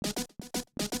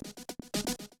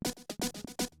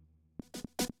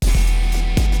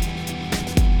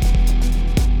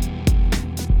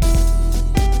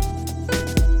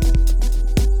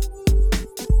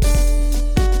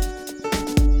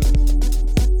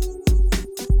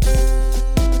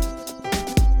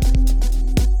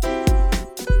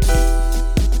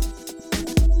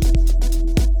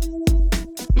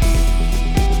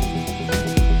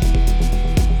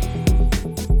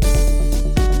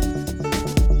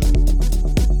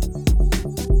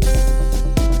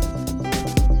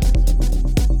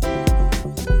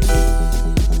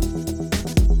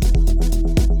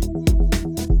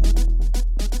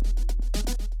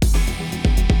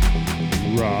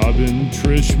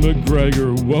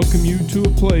McGregor welcome you to a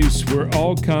place where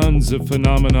all kinds of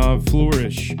phenomena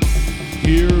flourish.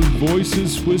 Here,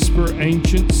 voices whisper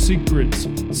ancient secrets,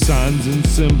 signs and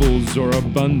symbols are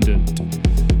abundant.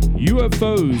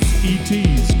 UFOs,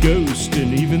 ETs, ghosts,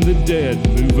 and even the dead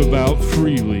move about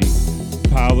freely.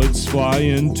 Pilots fly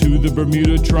into the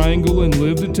Bermuda Triangle and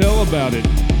live to tell about it.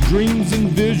 Dreams and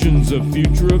visions of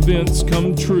future events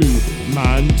come true.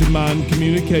 Mind-to-mind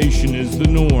communication is the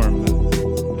norm.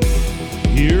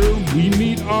 Here, we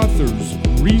meet authors,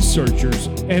 researchers,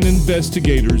 and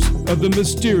investigators of the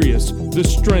mysterious, the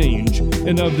strange,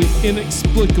 and of the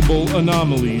inexplicable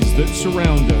anomalies that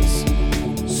surround us.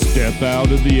 Step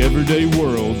out of the everyday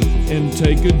world and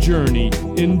take a journey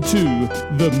into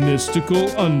the mystical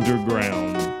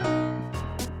underground.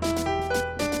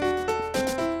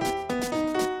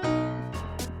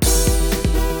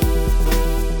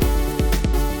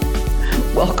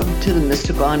 Welcome to the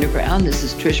Mystical Underground. This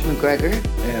is Trish McGregor.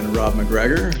 And Rob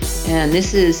McGregor. And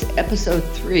this is episode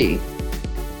 3.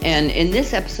 And in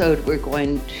this episode, we're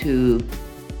going to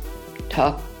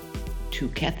talk to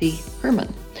Kathy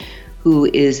Herman, who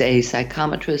is a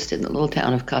psychometrist in the little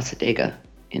town of Cassadaga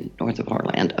in north of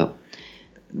Orlando.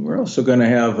 We're also going to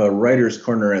have a writer's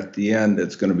corner at the end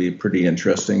that's going to be pretty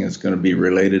interesting. It's going to be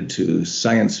related to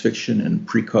science fiction and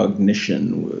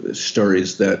precognition,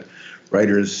 stories that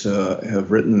writers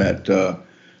have written that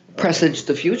presage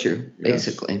the future,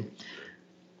 basically.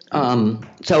 Yes.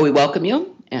 So we welcome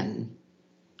you, and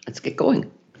let's get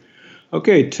going.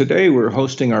 Okay, today we're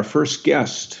hosting our first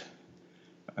guest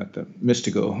at the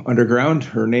Mystical Underground.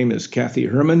 Her name is Kathy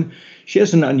Herman. She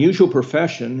has an unusual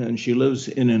profession, and she lives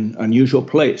in an unusual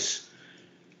place.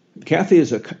 Kathy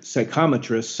is a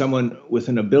psychometrist, someone with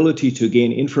an ability to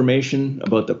gain information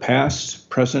about the past,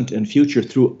 present, and future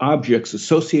through objects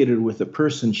associated with the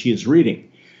person she is reading.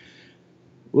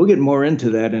 We'll get more into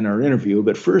that in our interview,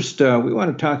 but first we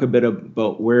want to talk a bit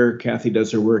about where Kathy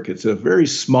does her work. It's a very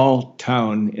small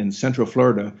town in Central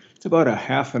Florida. It's about a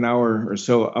half an hour or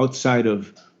so outside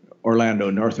of Orlando,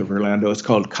 north of Orlando. It's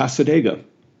called Cassadaga.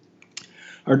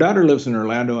 Our daughter lives in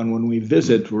Orlando, and when we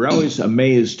visit, we're always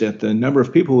amazed at the number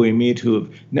of people we meet who have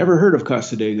never heard of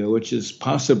Cassadaga, which is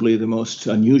possibly the most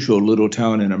unusual little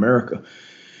town in America.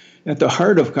 At the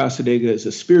heart of Cassadaga is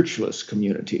a spiritualist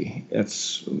community.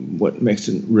 That's what makes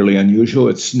it really unusual.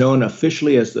 It's known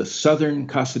officially as the Southern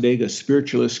Cassadaga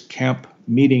Spiritualist Camp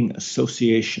Meeting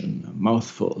Association. A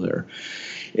mouthful there.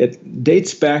 It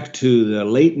dates back to the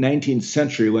late 19th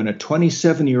century when a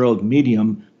 27-year-old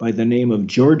medium by the name of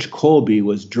George Colby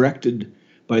was directed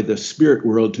by the spirit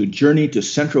world to journey to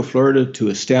Central Florida to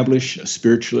establish a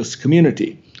spiritualist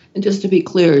community. And just to be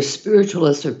clear,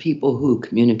 spiritualists are people who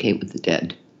communicate with the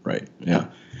dead. Right, yeah.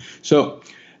 So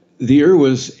the year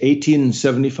was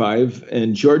 1875,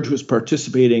 and George was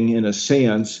participating in a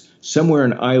seance somewhere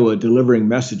in Iowa, delivering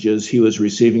messages he was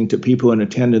receiving to people in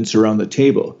attendance around the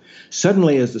table.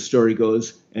 Suddenly, as the story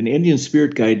goes, an Indian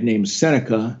spirit guide named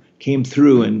Seneca came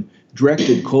through and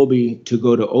directed Colby to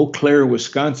go to Eau Claire,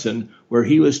 Wisconsin, where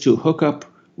he was to hook up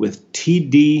with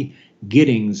T.D.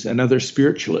 Giddings, another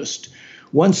spiritualist.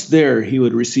 Once there, he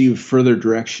would receive further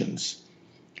directions.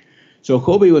 So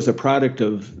Colby was a product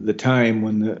of the time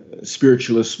when the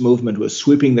spiritualist movement was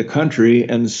sweeping the country,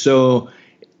 and so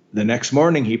the next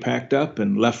morning he packed up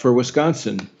and left for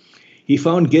Wisconsin. He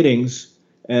found Giddings,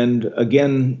 and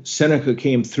again Seneca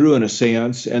came through in a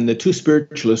seance, and the two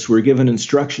spiritualists were given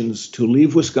instructions to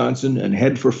leave Wisconsin and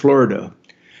head for Florida.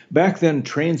 Back then,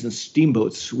 trains and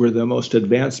steamboats were the most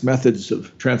advanced methods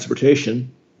of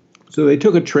transportation, so they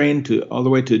took a train all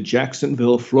the way to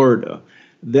Jacksonville, Florida.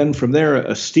 Then from there,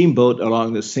 a steamboat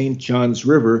along the St. Johns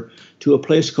River to a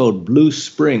place called Blue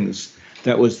Springs.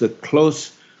 That was the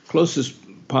closest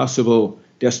possible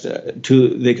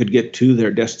they could get to their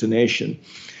destination.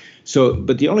 So,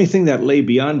 but the only thing that lay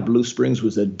beyond Blue Springs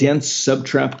was a dense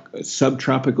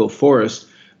subtropical forest.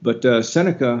 But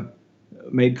Seneca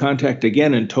made contact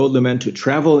again and told the men to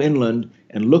travel inland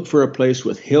and look for a place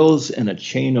with hills and a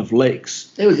chain of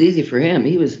lakes. It was easy for him.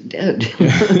 He was dead.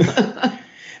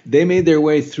 They made their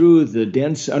way through the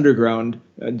dense undergrowth,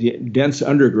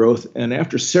 and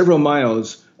after several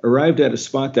miles, arrived at a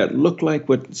spot that looked like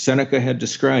what Seneca had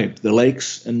described, the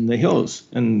lakes and the hills.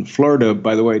 And Florida,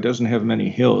 by the way, doesn't have many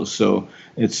hills, so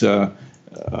it's a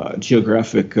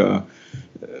geographic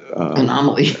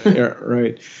anomaly. Yeah,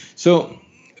 right. So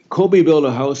Colby built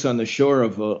a house on the shore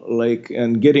of a lake,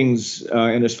 and Giddings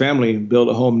and his family built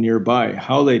a home nearby.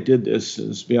 How they did this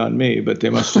is beyond me, but they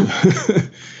must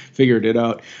have figured it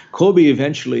out. Colby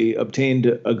eventually obtained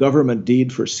a government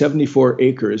deed for 74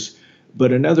 acres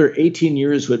but another 18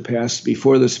 years would pass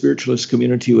before the spiritualist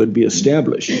community would be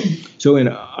established. So in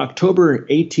October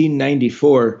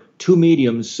 1894, two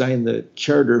mediums signed the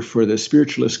charter for the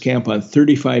spiritualist camp on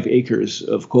 35 acres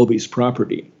of Kolbe's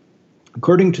property.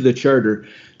 According to the charter,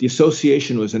 the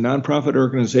association was a nonprofit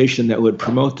organization that would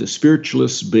promote the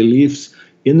spiritualist beliefs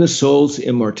in the soul's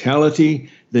immortality,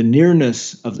 the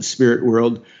nearness of the spirit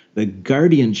world, the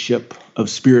guardianship of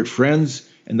spirit friends,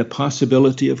 and the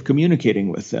possibility of communicating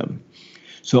with them.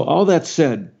 So all that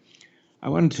said, I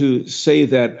wanted to say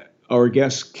that our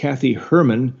guest, Kathy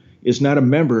Herman, is not a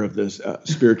member of the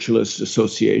Spiritualist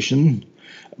Association,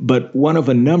 but one of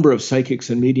a number of psychics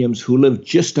and mediums who live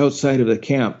just outside of the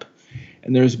camp.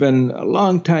 And there's been a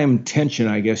long time tension,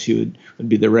 I guess would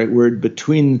be the right word,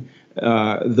 between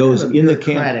those in the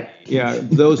camp. Yeah,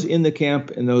 those in the camp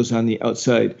and those on the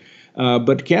outside.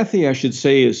 But Kathy, I should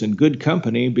say, is in good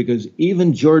company because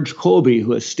even George Kolbe,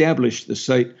 who established the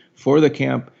site for the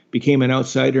camp, became an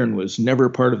outsider and was never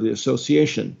part of the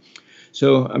association.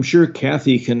 So I'm sure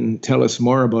Kathy can tell us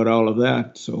more about all of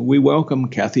that. So we welcome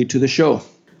Kathy to the show.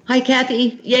 Hi,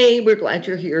 Kathy. Yay, we're glad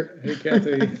you're here. Hey,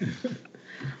 Kathy.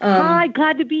 Hi,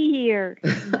 glad to be here.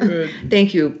 Good.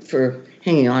 Thank you for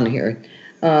hanging on here.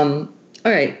 All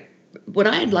right. What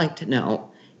I'd like to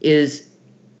know is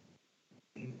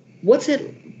what's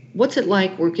it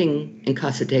like working in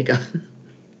Cassadaga?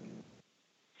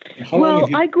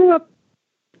 Well, I grew up.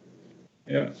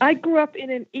 Yeah. I grew up in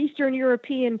an Eastern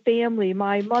European family.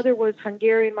 My mother was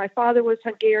Hungarian, my father was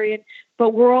Hungarian, but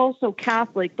we're also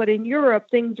Catholic. But in Europe,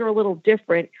 things are a little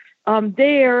different.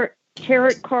 There,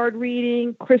 tarot card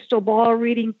reading, crystal ball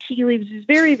reading, tea leaves is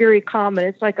very, very common.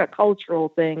 It's like a cultural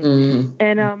thing. Mm-hmm.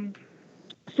 And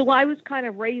so I was kind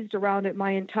of raised around it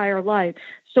my entire life.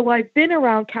 So I've been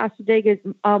around Cassadaga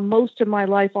most of my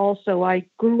life also. I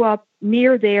grew up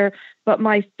near there, but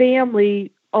my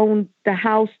family owned the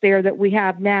house there that we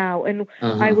have now. And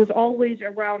I was always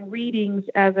around readings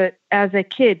as a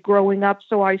kid growing up.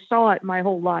 So I saw it my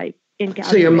whole life in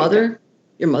Cassadaga. So your mother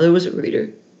was a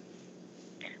reader?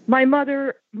 My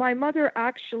mother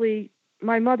actually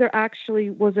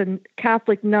was a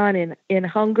Catholic nun in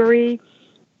Hungary,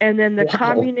 and then the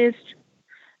communist.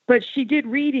 But she did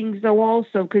readings though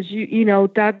also because you know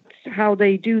that's how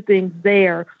they do things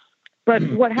there. But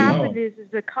what happened is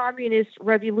the communist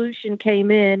revolution came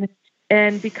in,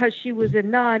 and because she was a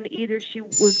nun, either she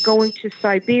was going to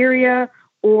Siberia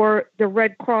or the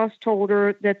Red Cross told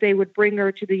her that they would bring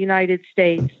her to the United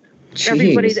States. Jeez.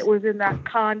 Everybody that was in that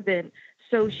convent.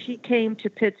 So she came to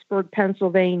Pittsburgh,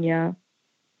 Pennsylvania.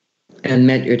 And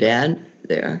met your dad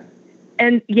there?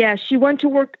 And yeah, she went to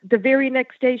work the very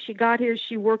next day she got here.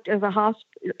 She worked as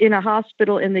in a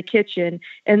hospital in the kitchen.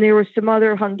 And there were some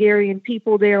other Hungarian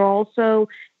people there also.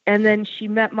 And then she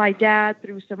met my dad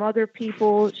through some other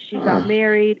people. She got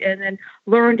married and then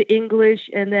learned English.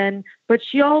 But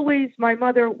my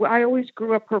mother, I always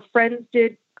grew up, her friends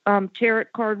did tarot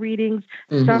card readings.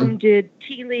 Mm-hmm. Some did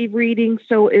tea leaf readings.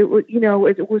 So it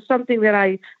was something that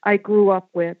I grew up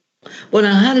with. Well,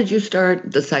 now, how did you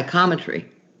start the psychometry?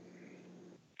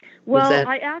 Well,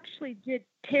 I actually did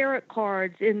tarot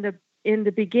cards in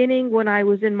the beginning when I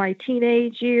was in my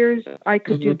teenage years. I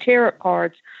could do tarot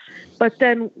cards. But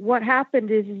then what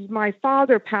happened is my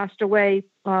father passed away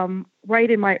right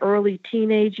in my early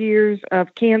teenage years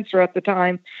of cancer at the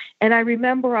time. And I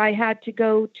remember I had to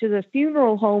go to the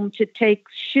funeral home to take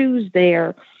shoes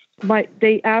there.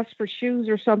 They asked for shoes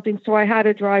or something, so I had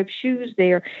to drive shoes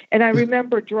there. And I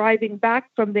remember driving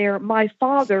back from there, my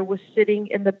father was sitting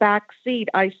in the back seat.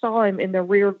 I saw him in the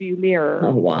rear view mirror.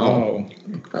 Oh, wow.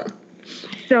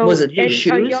 So was it his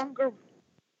shoes?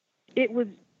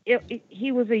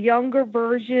 He was a younger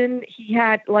version. He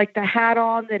had like the hat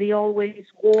on that he always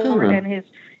wore, and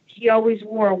he always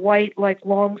wore a white like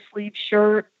long sleeve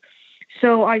shirt.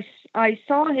 So I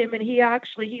saw him, and he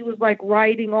was like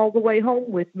riding all the way home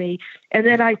with me. And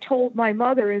then I told my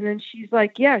mother, and then she's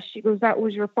like, yes, she goes, that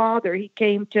was your father. He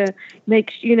came to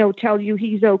tell you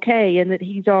he's okay and that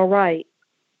he's all right.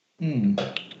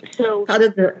 So how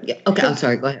did okay, I'm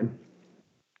sorry, go ahead.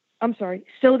 I'm sorry.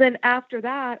 So then after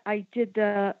that, I did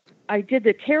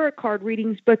the tarot card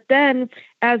readings, but then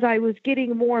as I was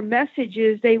getting more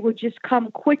messages, they would just come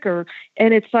quicker.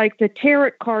 And it's like the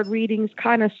tarot card readings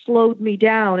kind of slowed me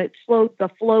down. It slowed the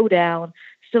flow down.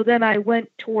 So then I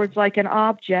went towards like an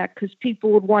object because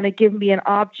people would want to give me an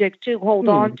object to hold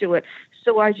on to it.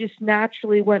 So I just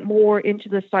naturally went more into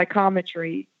the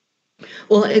psychometry.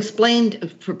 Well, explain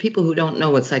for people who don't know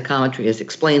what psychometry is,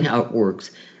 explain how it works.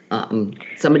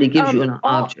 Somebody gives you an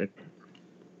object.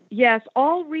 Yes,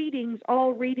 all readings,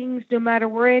 no matter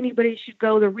where anybody should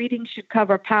go, the reading should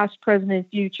cover past, present, and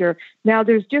future. Now,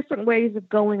 there's different ways of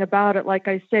going about it. Like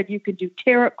I said, you can do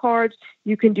tarot cards,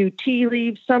 you can do tea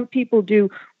leaves. Some people do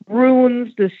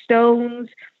runes, the stones.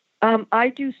 I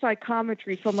do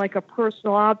psychometry from like a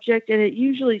personal object, and it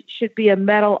usually should be a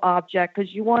metal object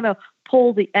because you want to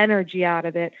pull the energy out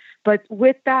of it. But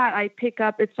with that, I pick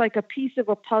up, it's like a piece of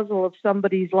a puzzle of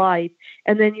somebody's life.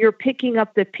 And then you're picking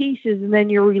up the pieces and then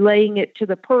you're relaying it to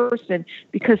the person,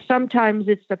 because sometimes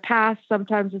it's the past,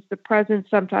 sometimes it's the present,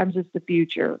 sometimes it's the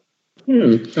future.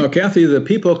 Now, Kathy, the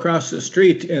people across the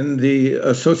street in the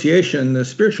association, the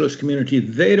spiritualist community,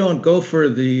 they don't go for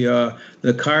the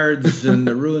cards and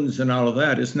the runes and all of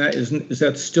that. Is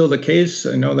that still the case?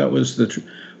 I know that was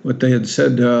what they had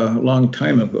said a long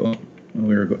time ago when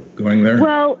we were going there.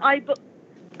 Well,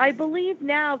 I believe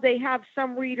now they have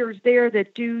some readers there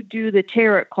that do the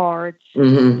tarot cards.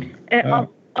 Mm-hmm. And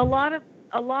a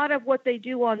lot of what they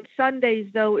do on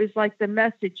Sundays, though, is like the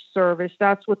message service.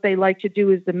 That's what they like to do,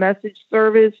 is the message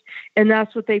service, and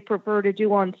that's what they prefer to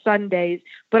do on Sundays.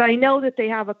 But I know that they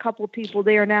have a couple people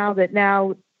there now that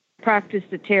practice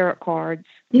the tarot cards.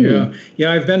 Yeah,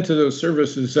 I've been to those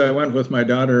services. I went with my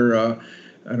daughter,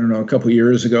 I don't know, a couple of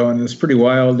years ago, and it's pretty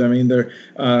wild. I mean,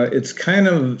 it's kind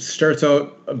of starts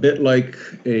out a bit like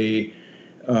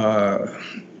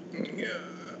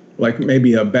like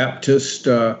maybe a Baptist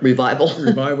revival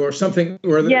or something,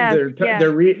 where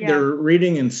they're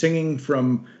reading and singing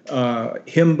from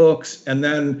hymn books, and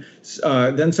then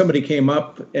somebody came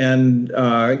up and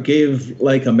gave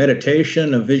like a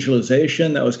meditation, a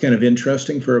visualization that was kind of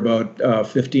interesting for about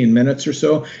 15 minutes or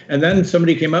so, and then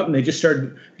somebody came up and they just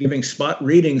started giving spot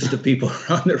readings to people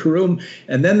around the room,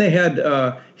 and then they had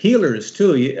healers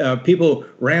too. People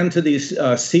ran to these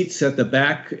seats at the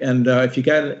back, and if you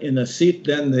got in a seat,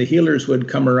 then the healers would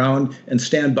come around and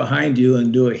stand behind you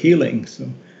and do a healing. So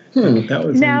that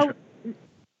was interesting.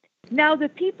 Now the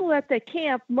people at the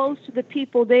camp, most of the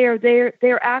people there,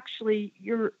 they're actually,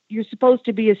 you're supposed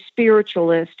to be a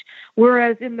spiritualist.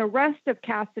 Whereas in the rest of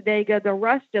Cassadaga, the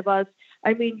rest of us,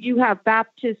 I mean, you have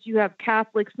Baptists, you have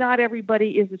Catholics. Not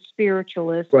everybody is a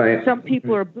spiritualist. Right. Some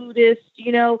people are Buddhist,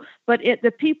 but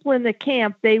the people in the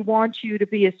camp, they want you to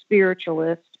be a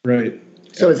spiritualist. Right.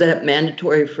 So is that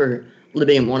mandatory for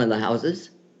living in one of the houses?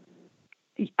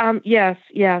 Yes.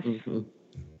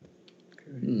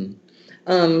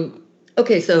 Mm-hmm.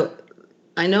 Okay, so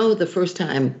I know the first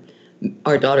time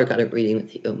our daughter got a reading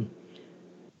with you,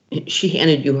 she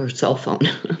handed you her cell phone.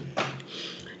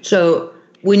 So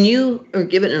when you are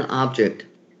given an object,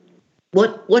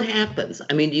 what happens?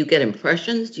 I mean, do you get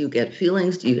impressions? Do you get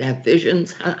feelings? Do you have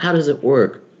visions? How does it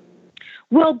work?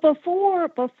 Well,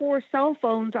 before cell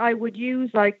phones, I would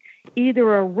use like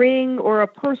either a ring or a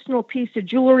personal piece of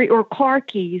jewelry or car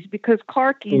keys, because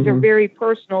car keys are very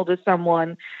personal to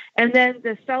someone. And then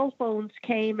the cell phones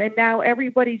came, and now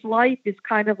everybody's life is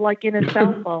kind of like in a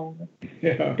cell phone.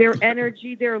 Yeah. Their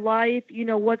energy, their life,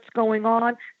 what's going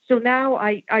on. So now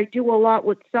I do a lot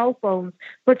with cell phones,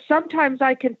 but sometimes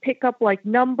I can pick up like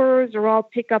numbers, or I'll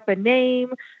pick up a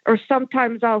name, or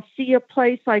sometimes I'll see a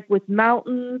place like with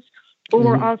mountains,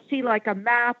 or I'll see like a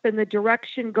map in the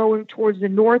direction going towards the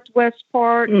northwest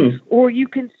part, or you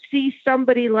can see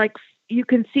somebody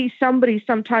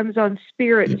sometimes on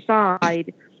spirit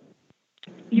side.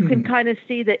 You can kind of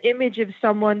see the image of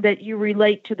someone that you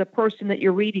relate to the person that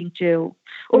you're reading to,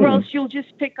 or else you'll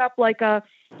just pick up like a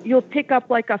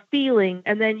feeling,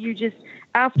 and then you just,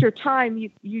 after time,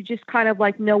 you just kind of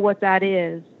like know what that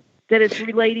is. That it's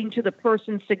relating to the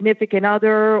person's significant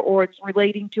other, or it's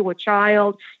relating to a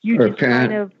child. You get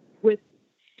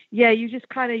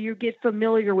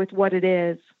familiar with what it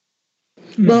is.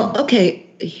 Well, okay,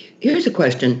 here's a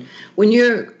question. When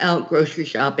you're out grocery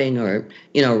shopping or,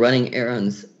 running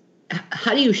errands,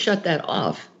 how do you shut that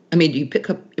off? I mean, do you pick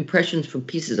up impressions from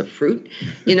pieces of fruit,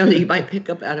 that you might pick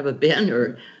up out of a bin,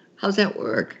 or how's that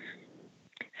work?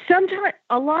 Sometimes,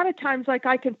 a lot of times, like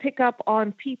I can pick up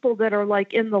on people that are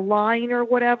like in the line or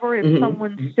whatever, if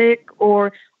someone's sick,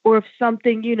 or if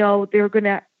something,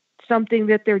 something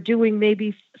that they're doing,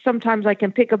 maybe sometimes I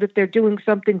can pick up if they're doing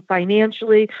something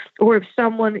financially, or if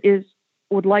someone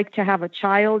would like to have a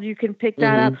child, you can pick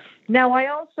that up. Now, I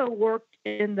also worked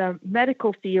in the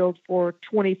medical field for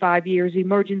 25 years,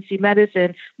 emergency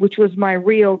medicine, which was my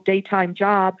real daytime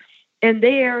job. And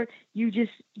there,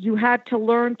 you had to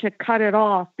learn to cut it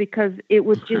off, because it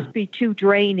would just be too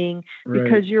draining,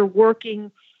 because you're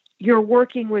working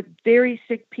with very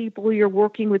sick people, you're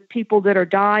working with people that are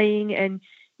dying, and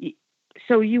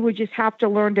so you would just have to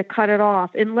learn to cut it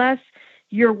off, unless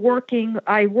you're working.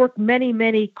 I work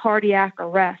many cardiac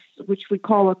arrests, which we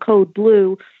call a code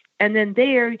blue, and then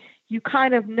there you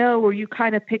kind of know, or you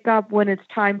kind of pick up when it's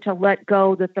time to let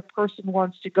go, that the person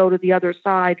wants to go to the other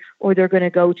side, or they're going to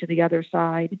go to the other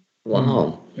side.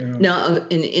 Wow. Yeah. Now,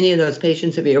 in any of those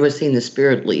patients, have you ever seen the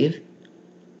spirit leave?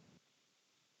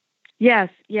 Yes.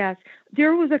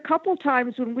 There was a couple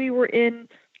times when we were in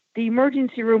the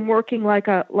emergency room working like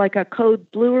a code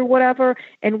blue or whatever,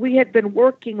 and we had been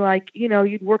working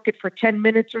you'd work it for 10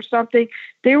 minutes or something.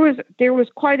 There was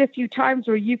quite a few times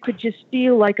where you could just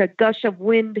feel like a gush of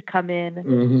wind come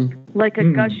in, like a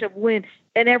gush of wind,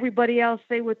 and everybody else,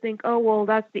 they would think, oh, well,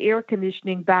 that's the air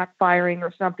conditioning backfiring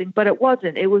or something, but it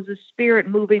wasn't. It was a spirit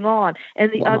moving on,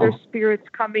 and the other spirits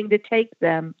coming to take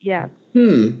them. Yes.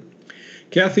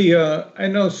 Kathy, I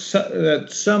know that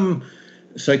some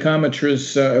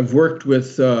psychometrists have worked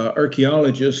with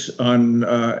archaeologists on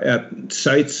at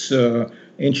sites,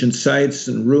 ancient sites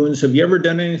and ruins. Have you ever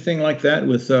done anything like that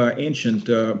with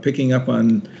picking up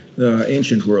on the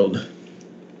ancient world?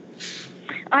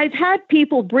 I've had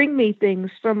people bring me things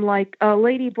from, like, a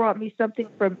lady brought me something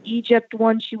from Egypt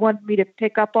once she wanted me to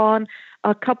pick up on.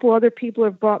 A couple other people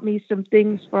have brought me some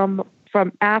things from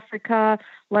Africa,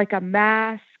 like a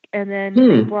mask. And then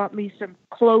they brought me some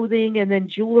clothing and then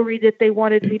jewelry that they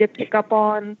wanted me to pick up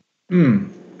on.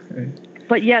 Okay.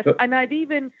 But yes, and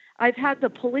I've had the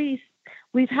police.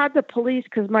 We've had the police,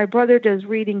 because my brother does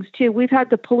readings too. We've had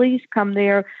the police come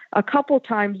there a couple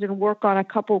times and work on a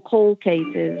couple cold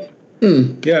cases.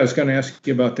 Yeah, I was going to ask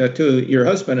you about that too. Your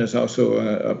husband is also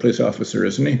a police officer,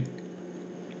 isn't he?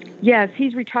 Yes,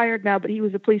 he's retired now, but he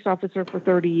was a police officer for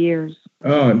 30 years.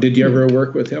 Oh, did you ever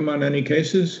work with him on any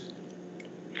cases?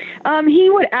 He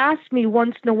would ask me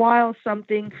once in a while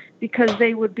something, because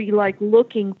they would be like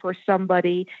looking for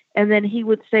somebody. And then he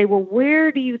would say, well,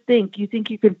 where do you think you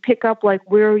can pick up, like,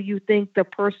 where you think the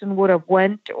person would have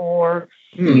went, or,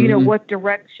 what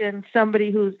direction, somebody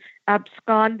who's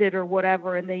absconded or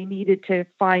whatever, and they needed to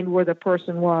find where the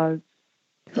person was.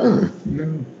 Huh.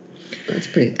 No.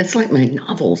 That's like my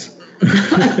novels.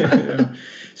 Yeah.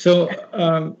 So,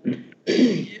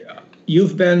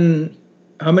 you've been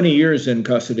how many years in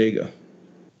Cassadaga?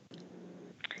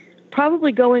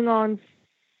 Probably going on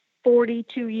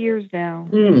 42 years now.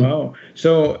 Wow.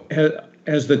 So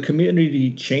has the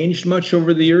community changed much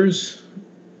over the years?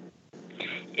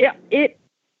 Yeah,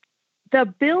 the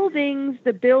buildings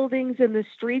and the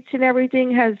streets and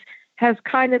everything has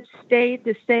kind of stayed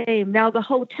the same. Now, the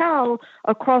hotel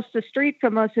across the street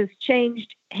from us has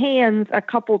changed hands a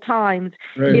couple times.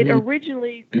 Right.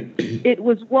 It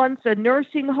was once a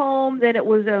nursing home, then it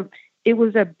was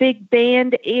a big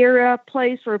band area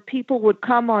place where people would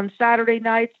come on Saturday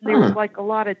nights, and there was like a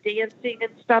lot of dancing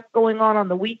and stuff going on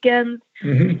the weekends.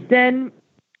 Then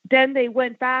they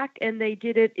went back and they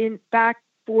did it back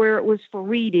where it was for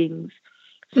readings.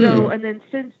 So, and then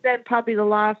since then, probably the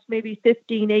last maybe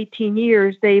 15, 18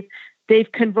 years,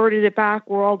 they've converted it back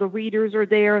where all the readers are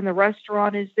there and the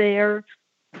restaurant is there.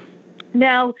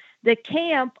 Now, the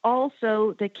camp,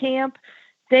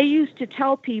 they used to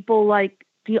tell people, like,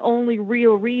 the only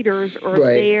real readers are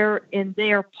there in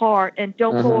their part, and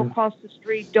don't go across the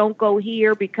street, don't go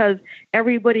here, because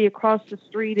everybody across the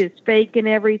street is fake and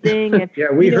everything. And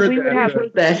yeah, we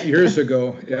heard that years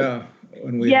ago. Yeah.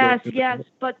 Yes,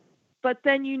 but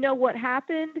then what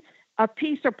happened? A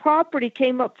piece of property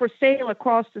came up for sale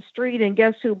across the street, and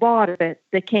guess who bought it?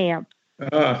 The camp.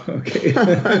 Ah, okay.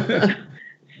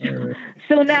 Right.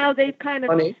 So now they've kind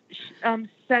of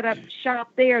set up shop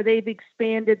there. They've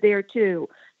expanded there too.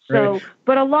 So, right.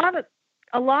 But a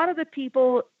lot of the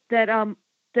people that are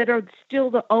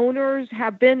still the owners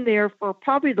have been there for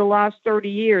probably the last 30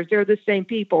 years. They're the same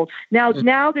people. Now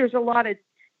there's a lot of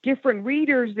different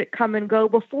readers that come and go.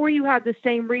 Before, you had the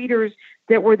same readers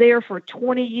that were there for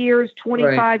 20 years,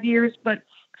 25 years, but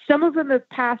some of them have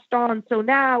passed on. So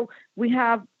now we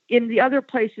have, in the other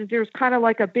places, there's kind of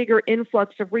like a bigger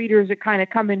influx of readers that kind of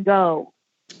come and go.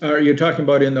 Are you talking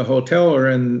about in the hotel or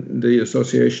in the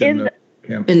association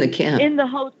camp? In the camp. In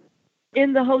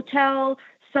the hotel,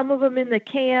 some of them in the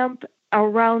camp,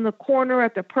 around the corner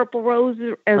at the Purple Rose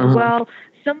as well.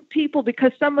 Some people,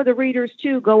 because some of the readers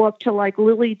too go up to like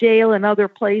Lilydale and other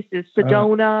places,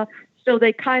 Sedona, so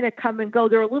they kind of come and go.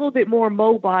 They're a little bit more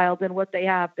mobile than what they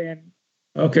have been.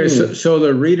 Okay, so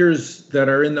the readers that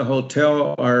are in the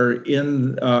hotel are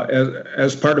in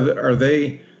as part of it. Are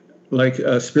they like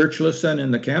spiritualists then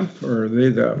in the camp, or are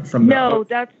they from? No,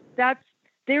 that's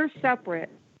they're separate.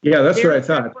 Yeah, that's what I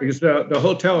thought, because the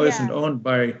hotel isn't owned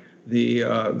by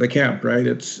the camp, right?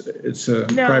 It's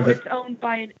private. No, it's owned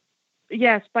by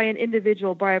an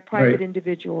individual, by a private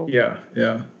individual. Yeah.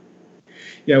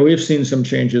 Yeah, we've seen some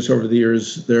changes over the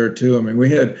years there too. I mean, we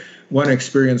had one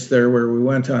experience there where we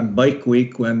went on Bike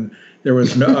Week when there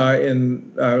was no,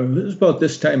 it was about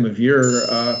this time of year,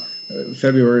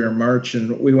 February or March,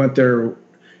 and we went there,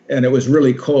 and it was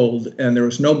really cold, and there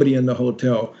was nobody in the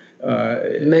hotel.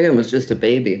 Megan was just a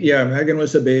baby. Yeah, Megan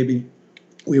was a baby.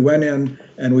 We went in,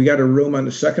 and we got a room on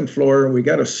the second floor. We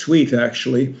got a suite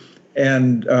actually,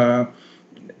 and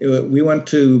we went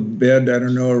to bed, I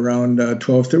don't know, around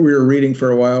 12:30. We were reading for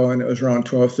a while, and it was around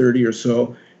 12:30 or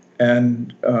so.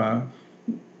 And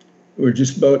we were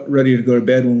just about ready to go to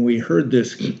bed when we heard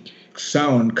this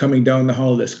sound coming down the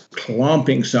hall, this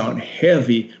clomping sound,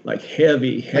 heavy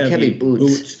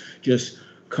boots just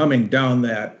coming down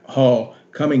that hall,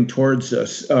 coming towards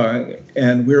us.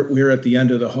 And we're at the end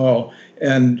of the hall.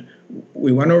 And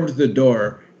we went over to the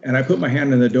door, and I put my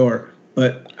hand in the door.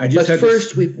 But I just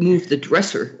first we moved the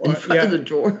dresser in front of the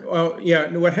door. Well, yeah.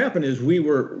 What happened is we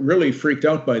were really freaked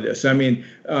out by this. I mean,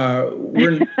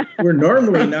 we're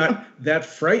normally not that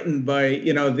frightened by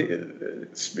the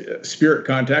spirit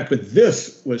contact, but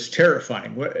this was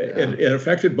terrifying. It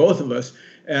affected both of us,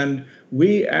 and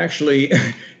we actually,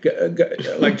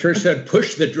 like Trish said,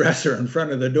 pushed the dresser in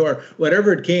front of the door.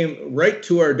 Whatever it came right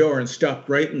to our door and stopped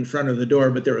right in front of the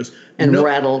door. But there was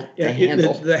rattled the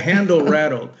handle. The handle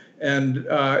rattled. And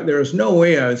there was no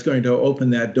way I was going to open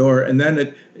that door. And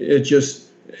then it just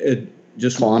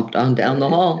clomped on down the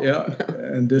hall. Yeah,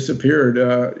 and disappeared.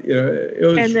 It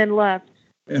was, and then left.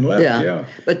 And left. Yeah.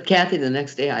 But Kathy, the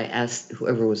next day, I asked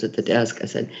whoever was at the desk. I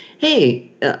said,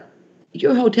 "Hey,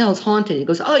 your hotel's haunted." He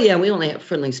goes, "Oh yeah, we only have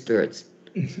friendly spirits."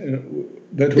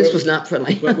 But this was not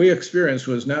friendly. What we experienced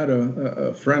was not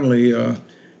a friendly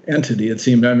entity. It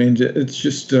seemed. I mean, it's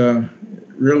just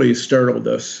really startled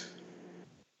us.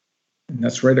 And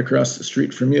that's right across the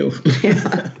street from you.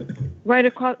 Right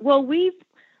across. Well, we've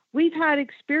had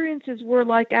experiences where,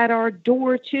 like at our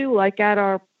door too, like at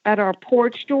our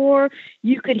porch door,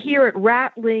 you could hear it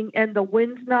rattling, and the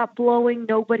wind's not blowing.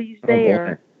 Nobody's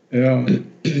there. Yeah.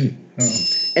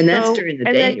 And that's during the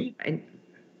day. Right?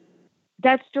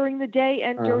 That's during the day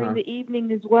and during the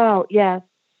evening as well. Yes.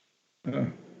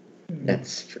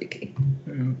 That's freaky.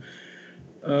 Yeah.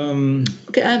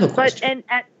 Okay, I have a question.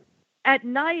 But at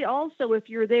night also, if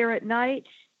you're there at night,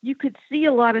 you could see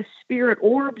a lot of spirit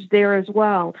orbs there as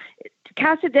well.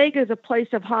 Cassadaga is a place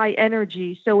of high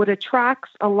energy, so it attracts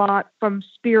a lot from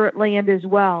spirit land as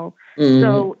well. Mm-hmm.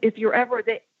 So if you're ever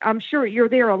there, I'm sure you're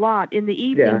there a lot. In the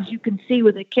evenings, you can see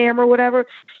with a camera, whatever,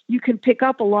 you can pick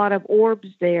up a lot of orbs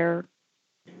there.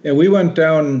 Yeah, we went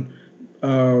down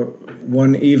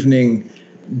one evening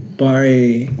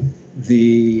by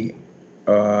the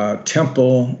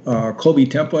temple, Kobe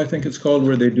Temple, I think it's called,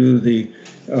 where they do the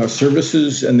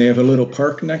services, and they have a little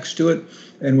park next to it.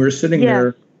 And we're sitting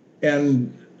there,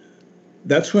 and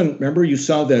that's when, remember, you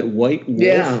saw that white wolf?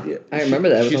 Yeah, I remember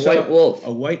that. It was a white wolf.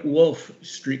 A white wolf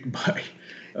streak by.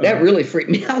 That really freaked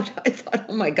me out. I thought,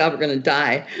 oh my God, we're going to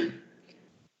die.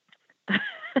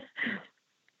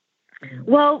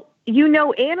 Well,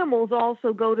 animals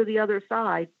also go to the other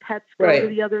side. Pets go to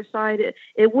the other side.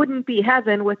 It wouldn't be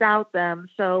heaven without them.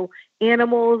 So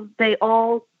animals, they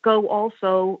all go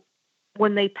also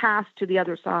when they pass to the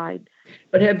other side.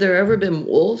 But have there ever been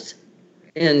wolves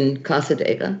in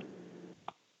Cassadaga?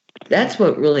 That's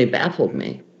what really baffled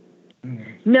me.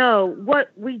 No,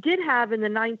 what we did have in the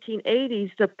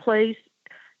 1980s, the place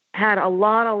had a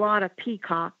lot of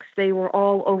peacocks. They were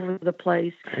all over the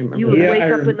place. You would wake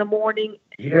up in the morning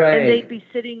and they'd be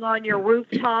sitting on your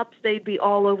rooftops. They'd be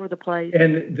all over the place.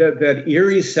 And that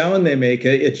eerie sound they make,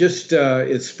 it just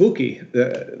it's spooky.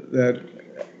 That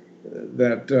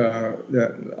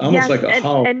almost like a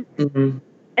howl.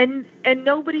 And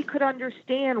nobody could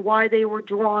understand why they were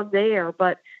drawn there,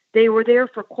 but they were there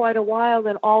for quite a while,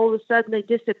 and all of a sudden they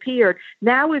disappeared.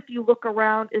 Now, if you look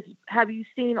around, have you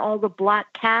seen all the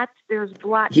black cats? There's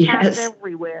black cats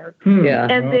everywhere. Yeah.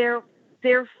 And they're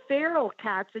feral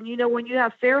cats. And, when you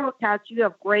have feral cats, you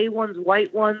have gray ones,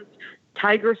 white ones,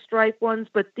 tiger stripe ones.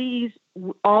 But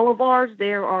all of ours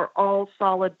there are all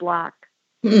solid black.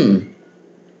 The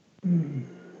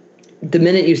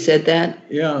minute you said that,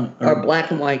 our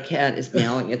black and white cat is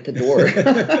meowing at the door.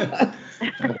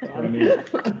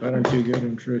 Why don't you get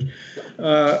him, Trish?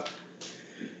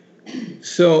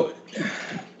 So,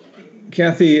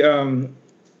 Kathy,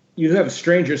 you have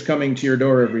strangers coming to your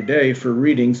door every day for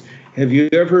readings. Have you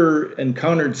ever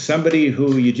encountered somebody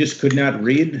who you just could not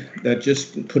read, that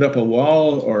just put up a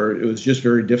wall, or it was just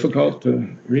very difficult to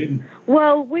read?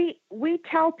 Well, we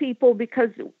tell people, because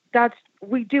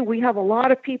we have a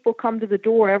lot of people come to the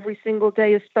door every single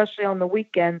day, especially on the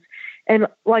weekends. And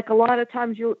like a lot of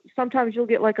times sometimes you'll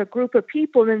get like a group of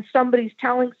people, and then somebody's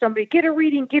telling somebody, get a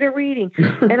reading.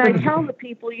 And I tell the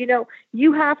people,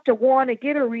 you have to want to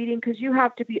get a reading because you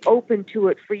have to be open to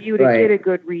it for you to get a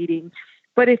good reading.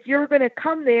 But if you're going to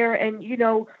come there and,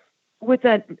 with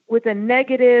a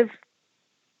negative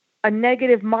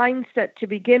mindset to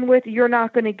begin with, you're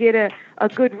not going to get a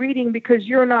good reading because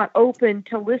you're not open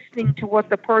to listening to what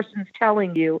the person's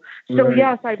telling you. So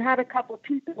yes, I've had a couple of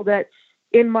people that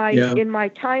in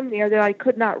my time there that I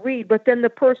could not read, but then the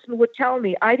person would tell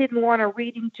me, I didn't want a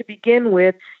reading to begin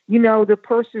with. The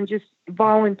person just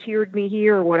volunteered me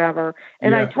here or whatever.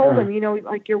 And I told them,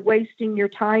 like, you're wasting your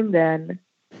time then.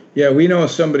 Yeah, we know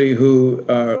somebody who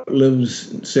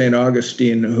lives in St.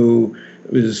 Augustine who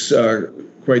was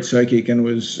quite psychic and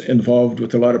was involved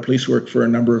with a lot of police work for a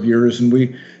number of years. And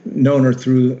we known her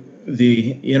through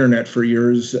the internet for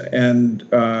years. And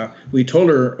we told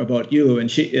her about you. And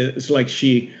it's like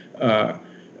she,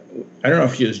 I don't know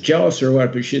if she was jealous or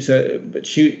what, but she said, but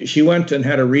she went and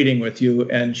had a reading with you,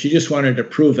 and she just wanted to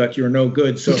prove that you're no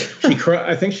good. So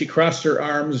I think she crossed her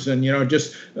arms and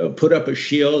just put up a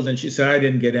shield, and she said, I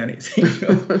didn't get anything.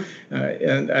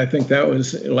 And I think that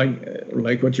was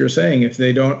like what you're saying. If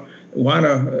they don't want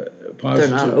to they're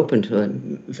not open to it.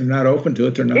 If they're not open to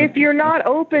it, they're not. If you're not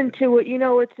open to it,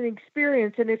 it's an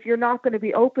experience, and if you're not going to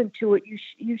be open to it,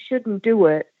 you shouldn't do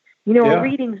it. A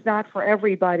reading's not for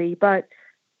everybody, but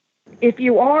if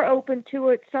you are open to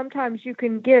it, sometimes you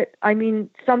can get,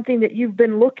 something that you've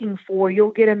been looking for.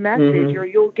 You'll get a message, or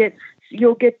you'll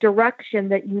get direction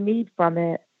that you need from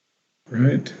it.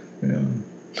 Right. Yeah.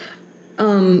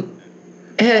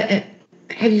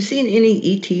 Have you seen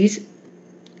any ETs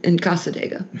in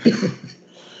Cassadaga?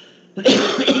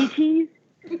 ETs?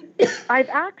 I've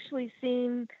actually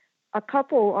seen a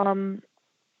couple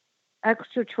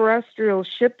extraterrestrial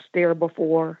ships there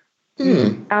before,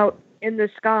 out in the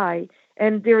sky,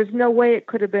 and there's no way it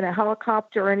could have been a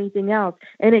helicopter or anything else.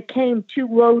 And it came too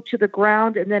low to the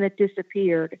ground, and then it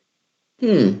disappeared.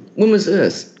 When was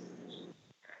this?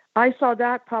 I saw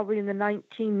that probably in the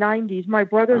 1990s. My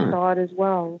brother saw it as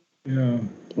well. Yeah.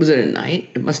 Was it at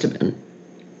night? It must have been.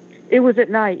 It was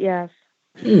at night, yes.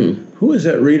 Who was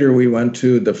that reader we went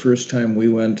to the first time we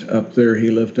went up there? He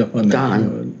lived up on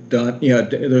Don. Don. Yeah,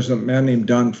 there's a man named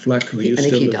Don Fleck who used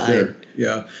to live there.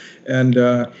 Yeah. And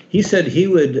he said he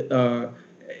would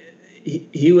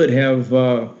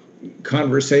have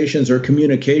conversations or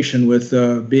communication with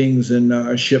beings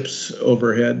in ships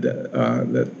overhead.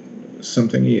 That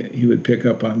something he would pick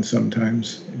up on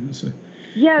sometimes.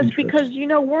 Yes, because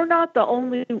we're not the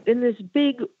only in this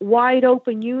big wide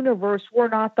open universe. We're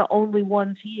not the only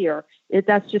ones here.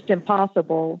 That's just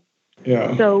impossible.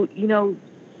 Yeah. So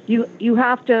You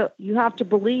have to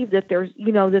believe that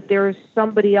there's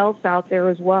somebody else out there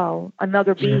as well,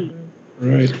 another being.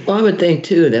 Right. Well, I would think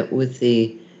too that with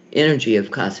the energy of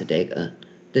Cassadaga,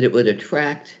 that it would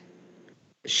attract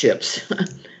ships.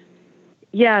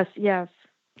 Yes.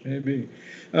 Maybe.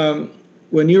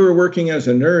 When you were working as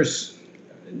a nurse,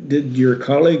 did your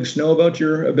colleagues know about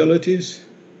your abilities?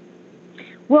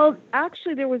 Well,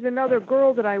 actually, there was another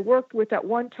girl that I worked with at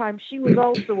one time. She was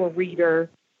also a reader.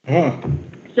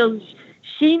 So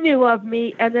she knew of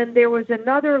me, and then there was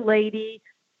another lady,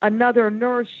 another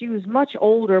nurse. She was much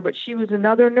older, but she was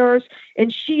another nurse,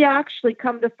 and she actually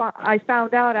I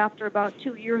found out after about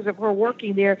 2 years of her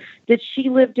working there that she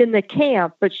lived in the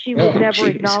camp, but she would never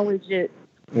acknowledge it.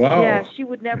 Wow. Yeah, she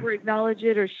would never acknowledge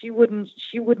it, or she wouldn't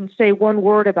say one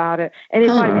word about it. And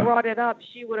if I brought it up,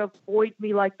 she would avoid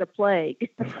me like the plague.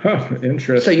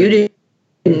 Interesting. So you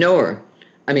didn't know her?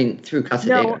 Through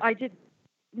Cassadaga? No, I did.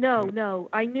 No.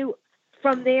 I knew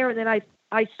from there, and then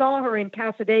I saw her in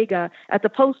Cassadaga at the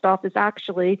post office,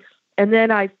 actually, and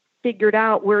then I figured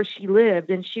out where she lived,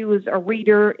 and she was a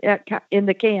reader in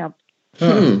the camp.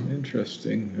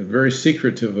 Interesting. Very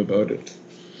secretive about it.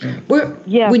 When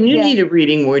you need a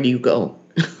reading, where do you go?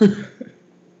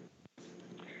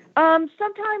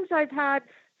 Sometimes I've had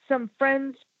some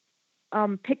friends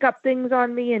pick up things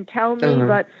on me and tell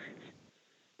me,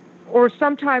 or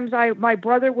sometimes my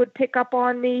brother would pick up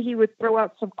on me. He would throw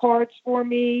out some cards for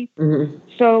me. Mm-hmm.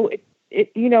 So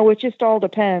it just all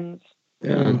depends.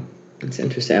 Yeah, that's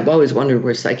interesting. I've always wondered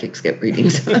where psychics get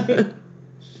readings.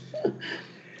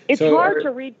 It's hard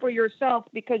to read for yourself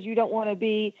because you don't want to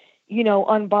be,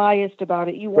 unbiased about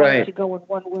it. You want it to go in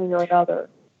one way or another.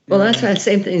 Well, that's the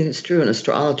same thing is true in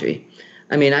astrology.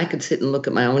 I could sit and look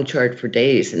at my own chart for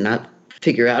days and not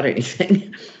figure out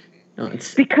anything.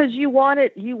 Because you want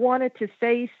it to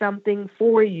say something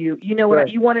for you. You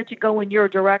want it to go in your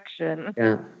direction.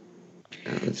 Yeah.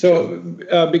 So,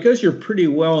 because you're pretty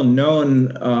well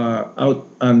known out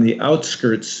on the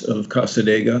outskirts of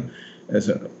Cassadaga as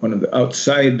one of the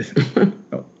outside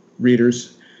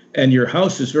readers, and your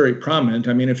house is very prominent.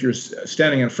 I mean, if you're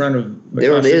standing in front of the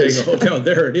Cassadaga Hotel,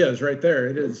 there it is, right there.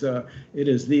 It is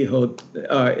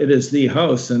the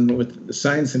house, and with the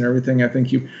signs and everything, I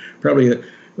think you probably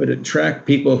would attract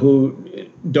people who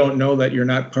don't know that you're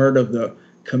not part of the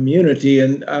community.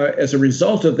 And as a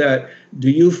result of that, do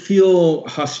you feel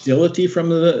hostility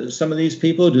from some of these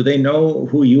people? Do they know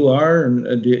who you are?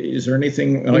 And is there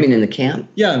anything? You mean in the camp?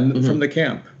 Yeah, from the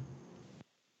camp.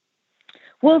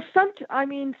 Well,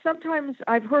 sometimes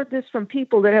I've heard this from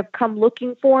people that have come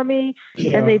looking for me,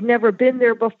 and they've never been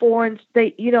there before. And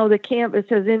they, the camp, it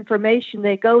says information.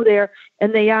 They go there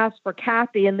and they ask for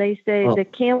Kathy, and they say the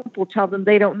camp will tell them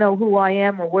they don't know who I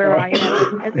am or where I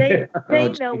am, and they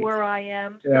know where I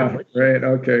am. Yeah, so right.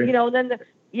 Okay.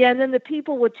 And then the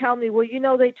people would tell me,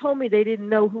 well, they told me they didn't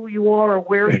know who you are or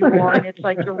where you are, and it's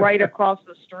like you're right across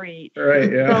the street.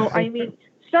 Right. Yeah. So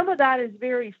some of that is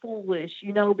very foolish,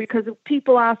 because if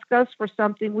people ask us for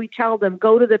something, we tell them,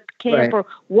 go to the camp or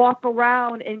walk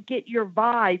around and get your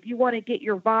vibe. You want to get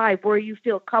your vibe where you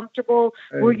feel comfortable,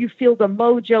 where you feel the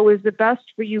mojo is the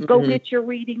best for you. Go get your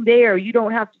reading there. You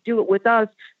don't have to do it with us.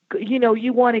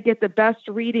 You want to get the best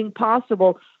reading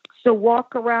possible. So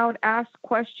walk around, ask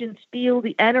questions, feel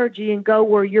the energy, and go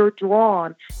where you're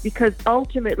drawn. Because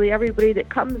ultimately, everybody that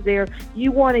comes there,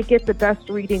 you want to get the best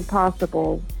reading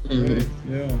possible.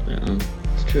 Mm-hmm. Yeah,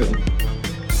 it's true.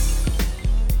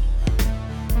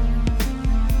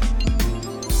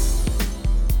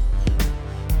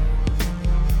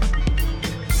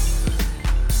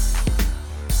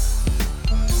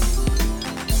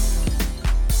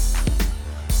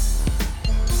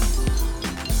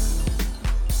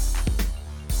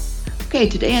 Okay,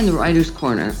 today in the Writer's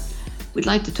Corner, we'd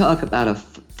like to talk about a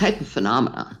type of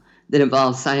phenomena that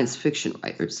involves science fiction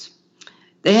writers.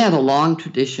 They have a long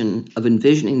tradition of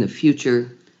envisioning the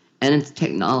future and its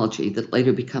technology that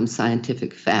later becomes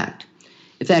scientific fact.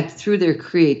 In fact, through their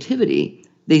creativity,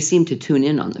 they seem to tune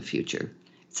in on the future.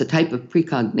 It's a type of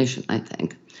precognition, I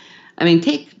think.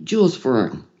 Take Jules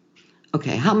Verne.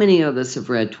 Okay, how many of us have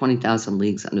read 20,000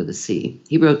 Leagues Under the Sea?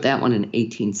 He wrote that one in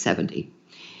 1870.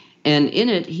 And in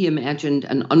it, he imagined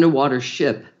an underwater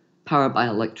ship powered by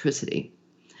electricity.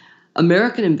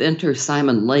 American inventor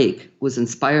Simon Lake was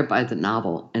inspired by the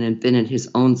novel and invented his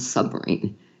own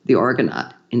submarine, the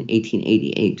Argonaut, in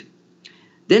 1888.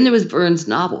 Then there was Verne's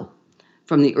novel,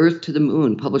 From the Earth to the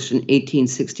Moon, published in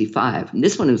 1865. And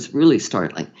this one was really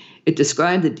startling. It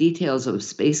described the details of a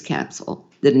space capsule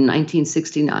that in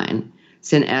 1969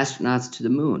 sent astronauts to the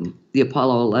moon, the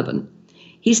Apollo 11.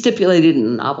 He stipulated in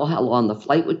the novel how long the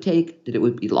flight would take, that it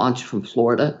would be launched from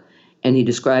Florida, and he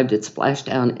described its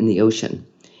splashdown in the ocean.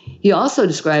 He also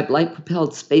described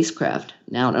light-propelled spacecraft,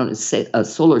 now known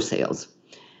as solar sails.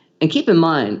 And keep in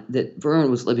mind that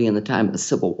Verne was living in the time of the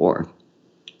Civil War.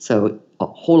 So a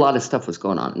whole lot of stuff was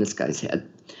going on in this guy's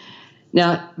head.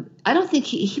 Now, I don't think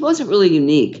he wasn't really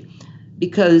unique,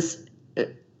 because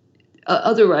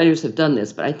other writers have done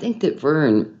this, but I think that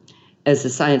Verne, as a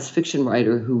science fiction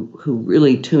writer who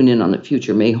really tuned in on the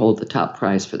future, may hold the top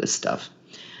prize for this stuff.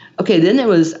 Okay, then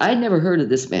I'd never heard of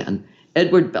this man,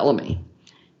 Edward Bellamy.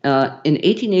 In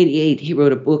 1888, he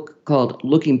wrote a book called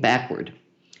Looking Backward.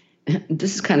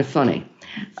 This is kind of funny.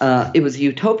 It was a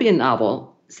utopian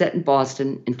novel set in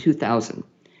Boston in 2000.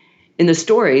 In the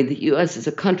story, the U.S. is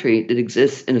a country that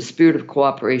exists in a spirit of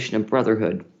cooperation and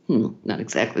brotherhood. Not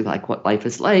exactly like what life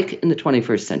is like in the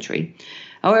 21st century.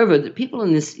 However, the people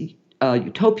in this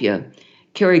utopia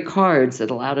carry cards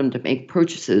that allow them to make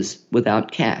purchases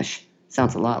without cash.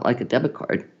 Sounds a lot like a debit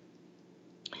card.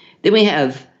 Then we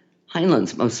have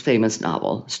Heinlein's most famous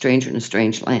novel, Stranger in a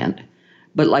Strange Land.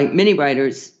 But like many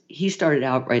writers, he started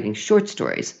out writing short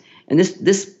stories. And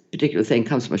this particular thing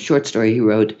comes from a short story he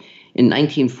wrote in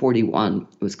 1941.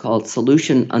 It was called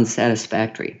Solution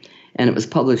Unsatisfactory, and it was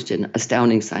published in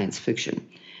Astounding Science Fiction.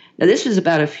 Now, this was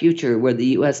about a future where the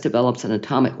U.S. develops an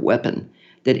atomic weapon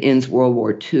that ends World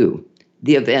War II.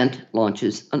 The event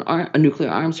launches a nuclear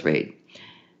arms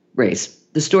race.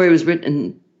 The story was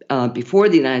written before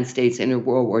the United States entered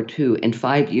World War II and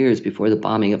 5 years before the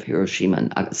bombing of Hiroshima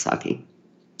and Nagasaki.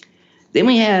 Then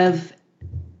we have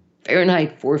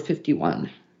Fahrenheit 451,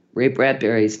 Ray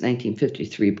Bradbury's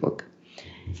 1953 book.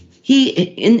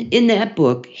 In that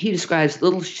book, he describes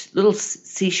little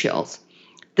seashells,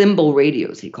 thimble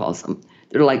radios, he calls them.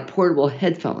 They're like portable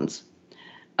headphones.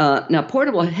 Now,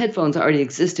 portable headphones already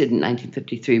existed in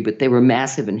 1953, but they were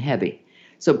massive and heavy.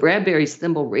 So Bradbury's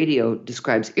thimble radio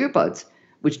describes earbuds,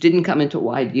 which didn't come into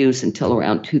wide use until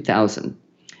around 2000.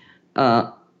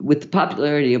 With the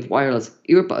popularity of wireless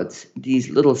earbuds,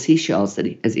 these little seashells,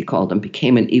 as he called them,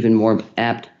 became an even more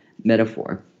apt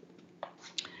metaphor.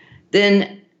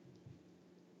 Then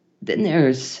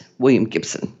there's William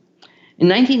Gibson. In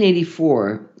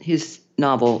 1984, his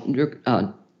novel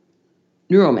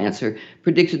Neuromancer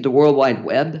predicted the World Wide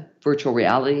Web, virtual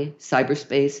reality,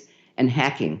 cyberspace, and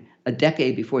hacking a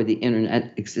decade before the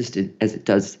internet existed as it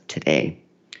does today.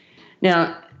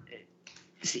 Now,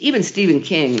 even Stephen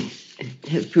King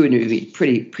has proven to be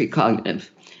pretty precognitive,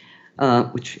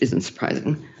 which isn't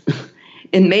surprising.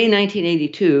 In May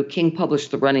 1982, King published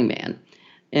The Running Man,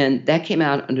 and that came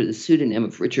out under the pseudonym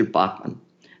of Richard Bachman.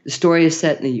 The story is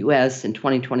set in the U.S. in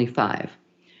 2025,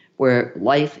 where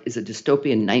life is a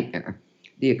dystopian nightmare.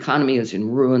 The economy is in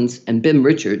ruins, and Bim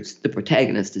Richards, the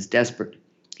protagonist, is desperate.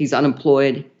 He's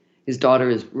unemployed, his daughter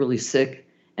is really sick,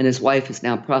 and his wife is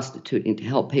now prostituting to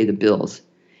help pay the bills.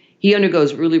 He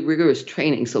undergoes really rigorous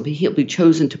training, so he'll be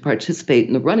chosen to participate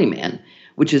in The Running Man,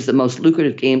 which is the most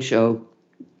lucrative game show,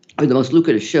 or the most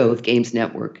lucrative show of Games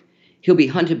Network. He'll be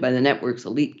hunted by the network's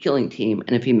elite killing team,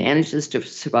 and if he manages to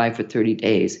survive for 30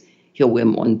 days, he'll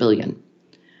win $1 billion.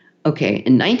 Okay,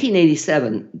 in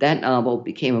 1987, that novel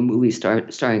became a movie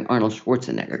starring Arnold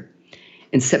Schwarzenegger.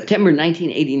 In September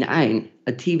 1989,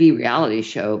 a TV reality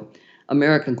show,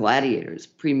 American Gladiators,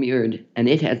 premiered, and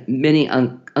it had many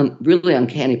really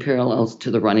uncanny parallels to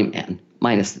The Running Man,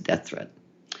 minus the death threat.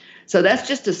 So that's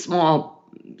just a small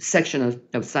section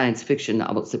of science fiction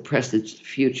novels that presage the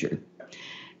future.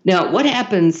 Now, what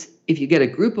happens if you get a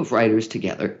group of writers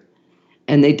together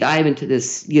and they dive into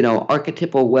this,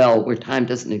 archetypal well where time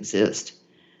doesn't exist?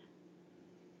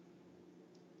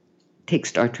 Take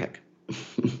Star Trek.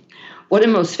 One of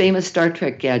the most famous Star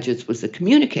Trek gadgets was the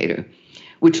communicator,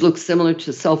 which looks similar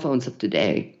to cell phones of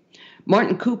today.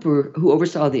 Martin Cooper, who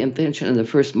oversaw the invention of the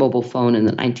first mobile phone in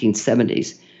the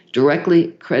 1970s, directly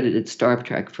credited Star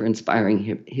Trek for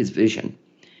inspiring his vision.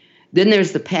 Then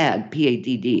there's the PAD,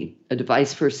 P-A-D-D, a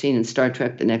device first seen in Star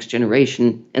Trek The Next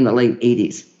Generation in the late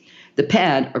 80s. The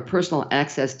PAD, or Personal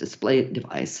Access Display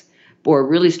Device, bore a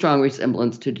really strong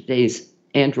resemblance to today's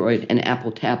Android and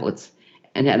Apple tablets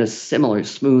and had a similar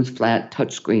smooth, flat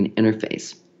touchscreen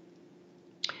interface.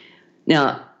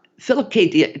 Now, Philip K.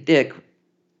 Dick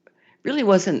really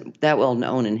wasn't that well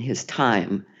known in his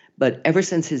time, but ever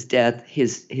since his death,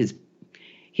 he's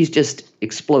just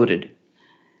exploded.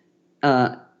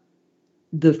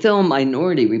 The film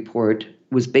Minority Report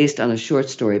was based on a short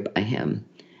story by him,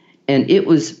 and it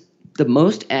was the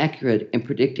most accurate in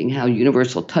predicting how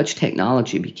universal touch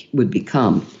technology would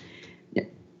become.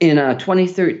 In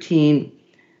 2013,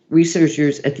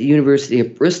 researchers at the University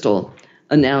of Bristol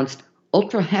announced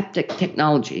ultra-haptic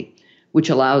technology, which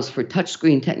allows for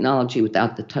touchscreen technology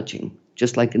without the touching,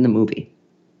 just like in the movie.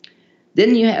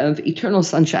 Then you have Eternal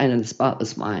Sunshine of the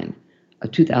Spotless Mind, a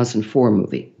 2004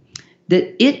 movie.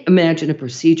 That it imagined a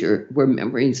procedure where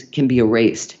memories can be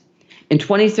erased. In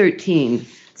 2013,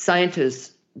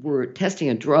 scientists were testing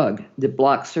a drug that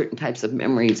blocks certain types of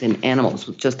memories in animals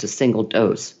with just a single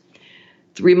dose.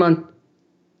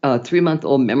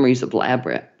 3-month-old memories of lab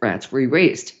rats were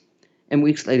erased, and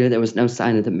weeks later there was no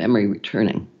sign of the memory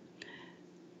returning.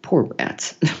 Poor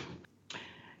rats.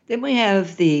 Then we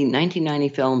have the 1990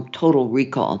 film Total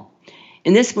Recall.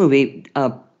 In this movie,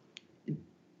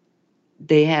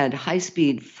 they had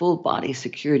high-speed, full-body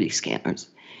security scanners.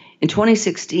 In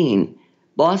 2016,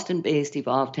 Boston-based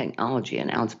Evolve Technology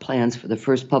announced plans for the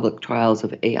first public trials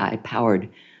of AI-powered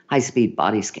high-speed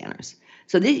body scanners.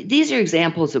 So these are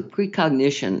examples of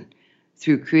precognition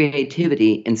through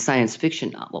creativity in science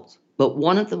fiction novels. But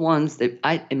one of the ones that,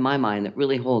 in my mind, that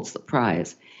really holds the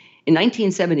prize. In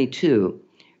 1972,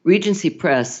 Regency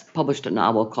Press published a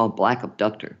novel called Black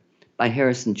Abductor by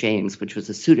Harrison James, which was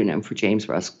a pseudonym for James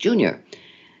Rusk Jr.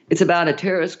 It's about a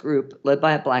terrorist group led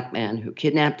by a black man who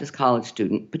kidnapped his college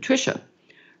student, Patricia.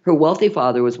 Her wealthy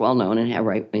father was well known and had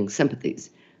right-wing sympathies.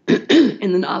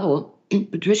 In the novel,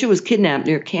 Patricia was kidnapped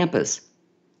near campus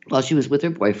while she was with her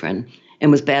boyfriend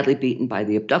and was badly beaten by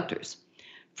the abductors.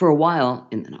 For a while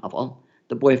in the novel,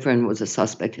 the boyfriend was a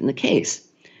suspect in the case.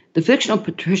 The fictional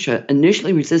Patricia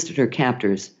initially resisted her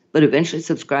captors, but eventually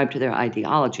subscribed to their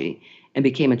ideology and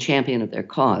became a champion of their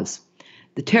cause.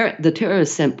 The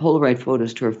terrorists sent Polaroid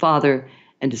photos to her father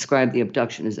and described the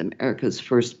abduction as America's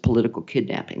first political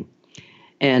kidnapping.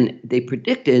 And they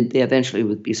predicted they eventually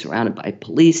would be surrounded by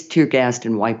police, tear-gassed,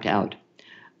 and wiped out.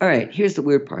 All right, here's the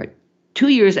weird part. 2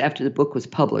 years after the book was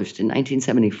published in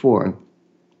 1974,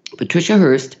 Patricia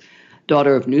Hearst,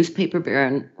 daughter of newspaper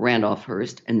baron Randolph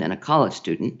Hearst and then a college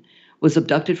student, was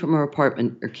abducted from her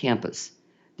apartment or campus.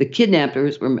 The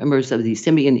kidnappers were members of the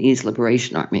Symbionese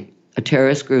Liberation Army, a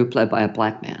terrorist group led by a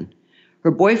black man. Her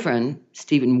boyfriend,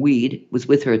 Stephen Weed, was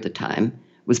with her at the time,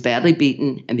 was badly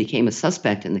beaten, and became a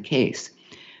suspect in the case.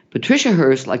 Patricia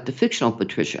Hearst, like the fictional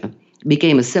Patricia,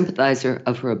 became a sympathizer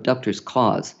of her abductor's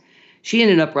cause. She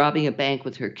ended up robbing a bank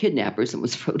with her kidnappers and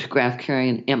was photographed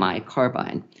carrying an MI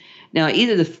carbine. Now,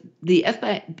 either the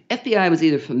FBI was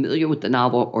either familiar with the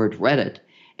novel or had read it,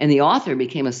 and the author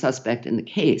became a suspect in the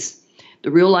case. The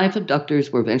real-life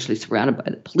abductors were eventually surrounded by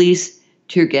the police,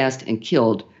 tear-gassed, and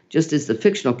killed, just as the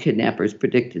fictional kidnappers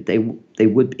predicted they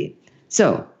would be.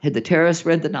 So, had the terrorists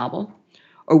read the novel?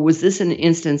 Or was this an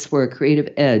instance where a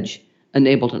creative edge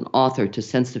enabled an author to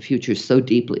sense the future so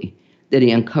deeply that he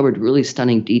uncovered really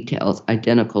stunning details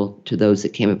identical to those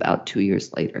that came about 2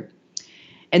 years later?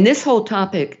 And this whole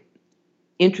topic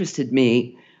interested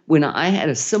me when I had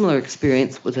a similar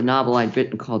experience with a novel I'd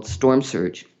written called Storm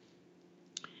Surge.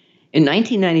 In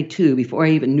 1992, before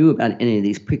I even knew about any of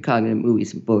these precognitive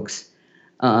movies and books,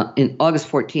 in August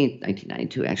 14th,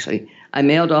 1992, actually, I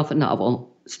mailed off a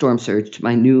novel, Storm Surge, to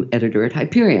my new editor at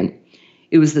Hyperion.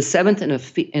 It was the seventh in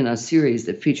a series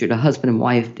that featured a husband and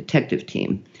wife detective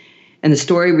team. And the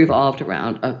story revolved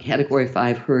around a Category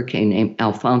 5 hurricane named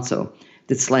Alfonso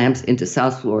that slams into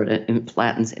South Florida and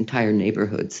flattens entire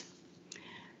neighborhoods.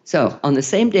 So on the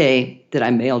same day that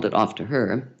I mailed it off to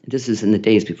her, this is in the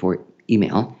days before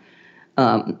email,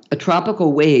 a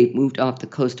tropical wave moved off the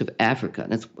coast of Africa.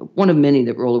 That's one of many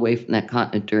that roll away from that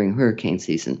continent during hurricane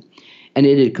season. And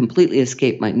it had completely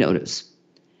escaped my notice.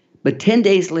 But 10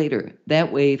 days later,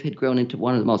 that wave had grown into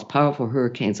one of the most powerful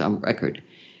hurricanes on record.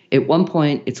 At one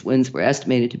point, its winds were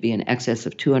estimated to be in excess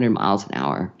of 200 miles an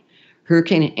hour.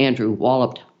 Hurricane Andrew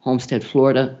walloped Homestead,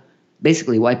 Florida,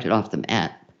 basically wiped it off the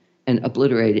map, and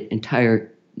obliterated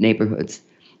entire neighborhoods.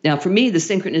 Now, for me, the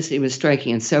synchronicity was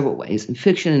striking in several ways. In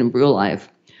fiction and in real life,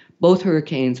 both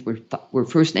hurricanes were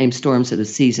first named storms of the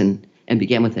season and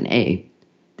began with an A.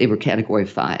 They were Category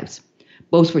 5s.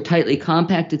 Both were tightly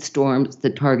compacted storms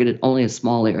that targeted only a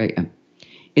small area.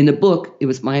 In the book, it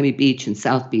was Miami Beach and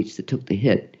South Beach that took the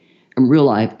hit. In real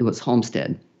life, it was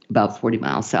Homestead, about 40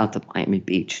 miles south of Miami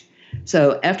Beach.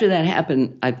 So after that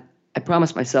happened, I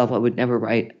promised myself I would never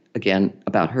write again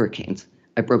about hurricanes.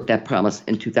 I broke that promise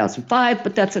in 2005,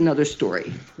 but that's another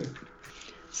story.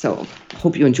 So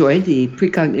hope you enjoyed the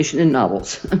precognition in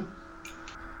novels.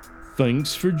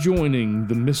 Thanks for joining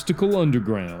The Mystical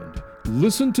Underground.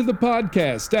 Listen to the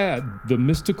podcast at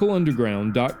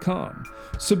themysticalunderground.com.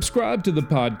 Subscribe to the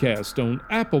podcast on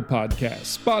Apple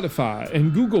Podcasts, Spotify,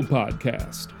 and Google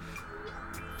Podcasts.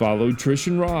 Follow Trish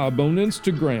and Rob on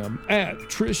Instagram at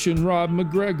Trish and Rob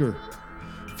McGregor.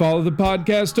 Follow the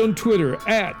podcast on Twitter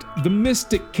at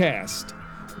TheMysticCast.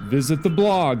 Visit the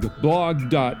blog,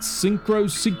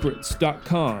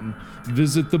 blog.synchrosecrets.com.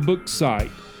 Visit the book site,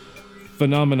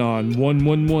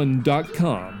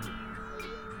 phenomenon111.com.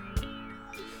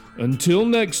 Until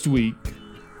next week,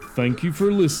 thank you for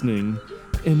listening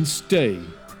and stay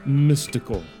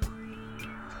mystical.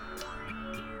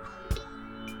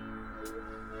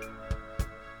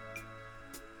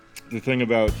 The thing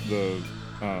about the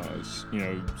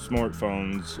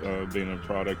smartphones being a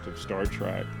product of Star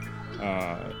Trek,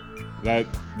 that's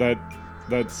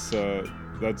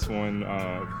when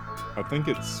I think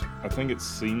it's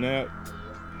CNET.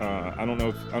 I don't know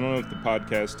if the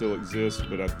podcast still exists,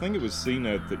 but I think it was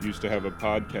CNET that used to have a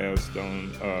podcast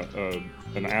on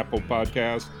an Apple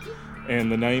podcast,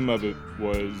 and the name of it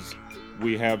was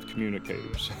 "We Have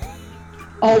Communicators."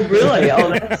 Oh, really? Oh,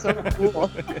 that's so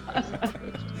cool.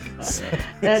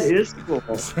 That is cool.